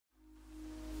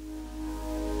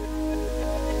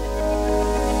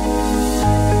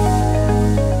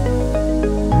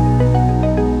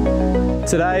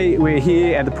Today we're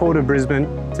here at the Port of Brisbane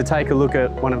to take a look at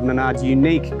one of Menard's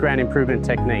unique ground improvement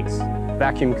techniques,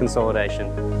 vacuum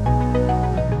consolidation.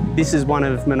 This is one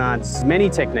of Menard's many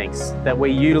techniques that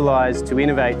we utilise to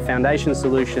innovate foundation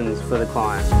solutions for the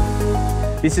client.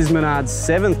 This is Menard's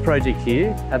 7th project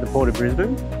here at the Port of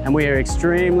Brisbane, and we are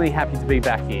extremely happy to be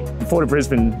back here. The Port of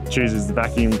Brisbane chooses the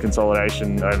vacuum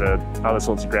consolidation over other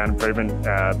sorts of ground improvement,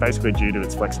 basically due to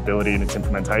its flexibility and its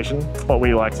implementation. What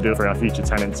we like to do for our future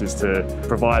tenants is to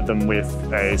provide them with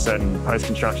a certain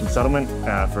post-construction settlement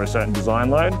for a certain design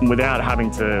load, without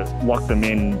having to lock them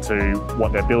into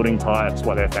what their building types,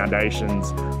 what their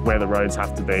foundations, where the roads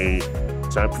have to be.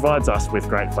 So it provides us with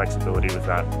great flexibility with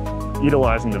that.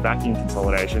 Utilising the vacuum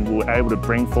consolidation, we're able to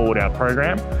bring forward our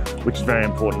program, which is very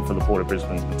important for the Port of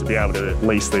Brisbane, to be able to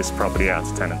lease this property out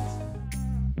to tenants.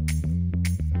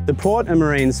 The port and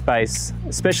marine space,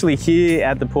 especially here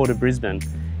at the Port of Brisbane,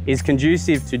 is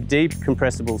conducive to deep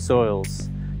compressible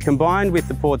soils. Combined with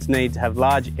the port's need to have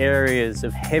large areas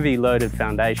of heavy loaded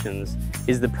foundations,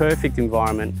 is the perfect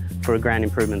environment for a ground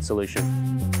improvement solution.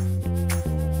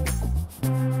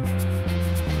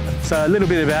 So a little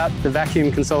bit about the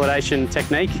vacuum consolidation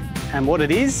technique and what it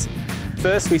is.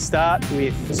 First, we start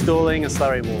with installing a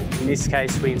slurry wall. In this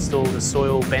case, we installed a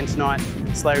soil bentonite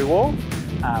slurry wall,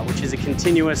 which is a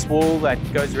continuous wall that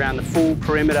goes around the full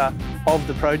perimeter of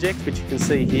the project, which you can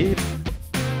see here.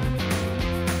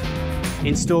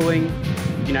 Installing,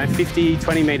 50,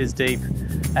 20 metres deep,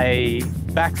 a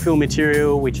backfill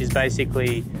material, which is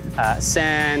basically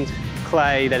sand,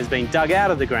 clay that has been dug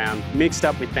out of the ground, mixed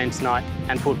up with bentonite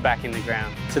and put back in the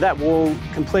ground. So that wall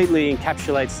completely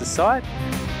encapsulates the site.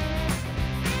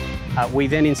 We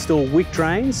then install wick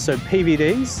drains, so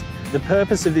PVDs. The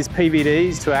purpose of this PVD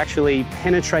is to actually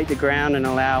penetrate the ground and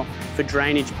allow for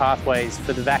drainage pathways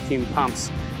for the vacuum pumps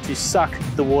to suck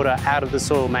the water out of the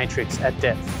soil matrix at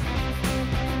depth.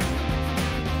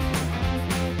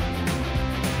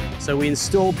 So we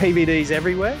install PVDs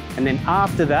everywhere, and then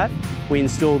after that, we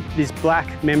installed this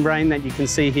black membrane that you can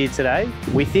see here today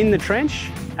within the trench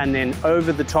and then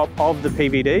over the top of the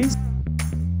PVDs.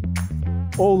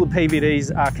 All the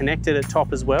PVDs are connected at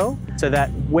top as well, so that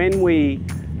when we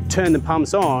turn the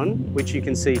pumps on, which you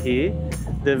can see here,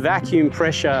 the vacuum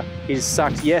pressure is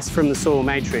sucked, yes, from the soil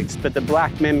matrix, but the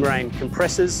black membrane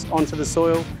compresses onto the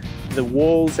soil, the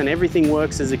walls and everything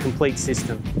works as a complete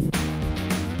system.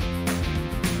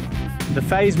 The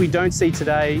phase we don't see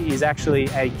today is actually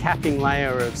a capping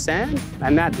layer of sand,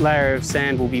 and that layer of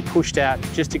sand will be pushed out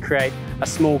just to create a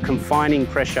small confining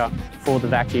pressure for the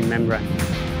vacuum membrane.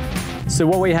 So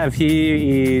what we have here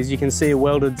is, you can see a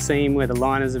welded seam where the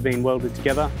liners have been welded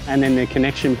together, and then the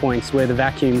connection points where the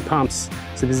vacuum pumps,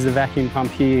 so this is the vacuum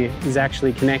pump here, is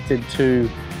actually connected to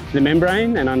the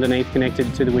membrane and underneath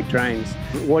connected to the wick drains.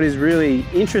 What is really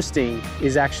interesting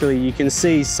is actually you can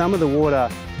see some of the water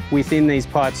within these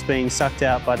pipes being sucked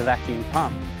out by the vacuum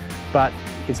pump, but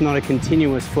it's not a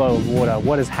continuous flow of water.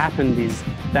 What has happened is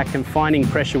that confining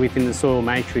pressure within the soil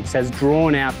matrix has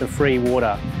drawn out the free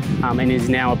water and is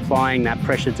now applying that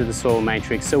pressure to the soil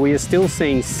matrix. So we are still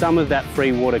seeing some of that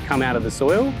free water come out of the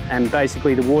soil, and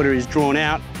basically the water is drawn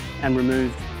out and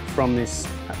removed from this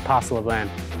parcel of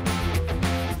land.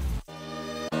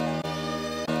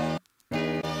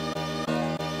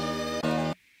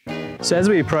 So as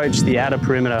we approach the outer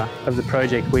perimeter of the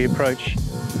project, we approach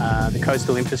the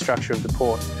coastal infrastructure of the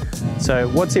port. So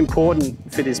what's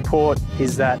important for this port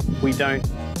is that we don't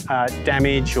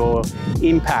damage or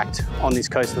impact on this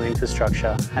coastal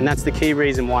infrastructure. And that's the key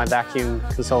reason why vacuum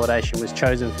consolidation was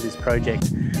chosen for this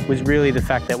project, was really the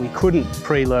fact that we couldn't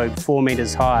preload 4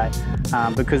 metres high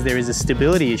because there is a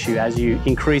stability issue. As you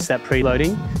increase that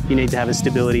preloading, you need to have a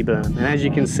stability berm. And as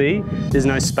you can see, there's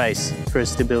no space for a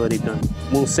stability berm.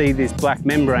 We'll see this black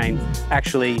membrane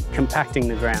actually compacting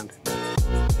the ground.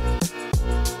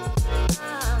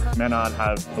 Menard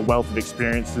have a wealth of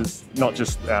experiences, not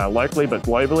just locally but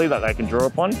globally, that they can draw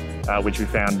upon, which we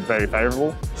found very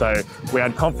favourable. So we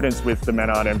had confidence with the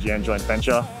Menard MGN joint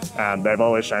venture. They've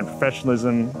always shown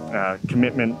professionalism,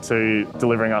 commitment to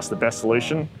delivering us the best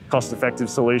solution, cost-effective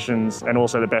solutions, and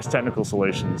also the best technical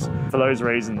solutions. For those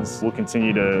reasons, we'll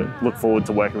continue to look forward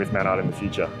to working with Menard in the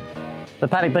future. The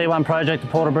Paddock B1 project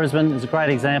at Port of Brisbane is a great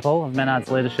example of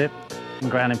Menard's leadership and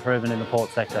ground improvement in the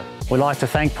port sector. We'd like to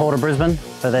thank Port of Brisbane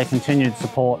for their continued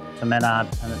support to Menard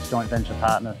and its joint venture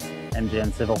partner,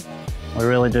 MGN Civil. We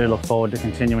really do look forward to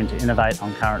continuing to innovate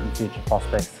on current and future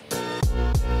prospects.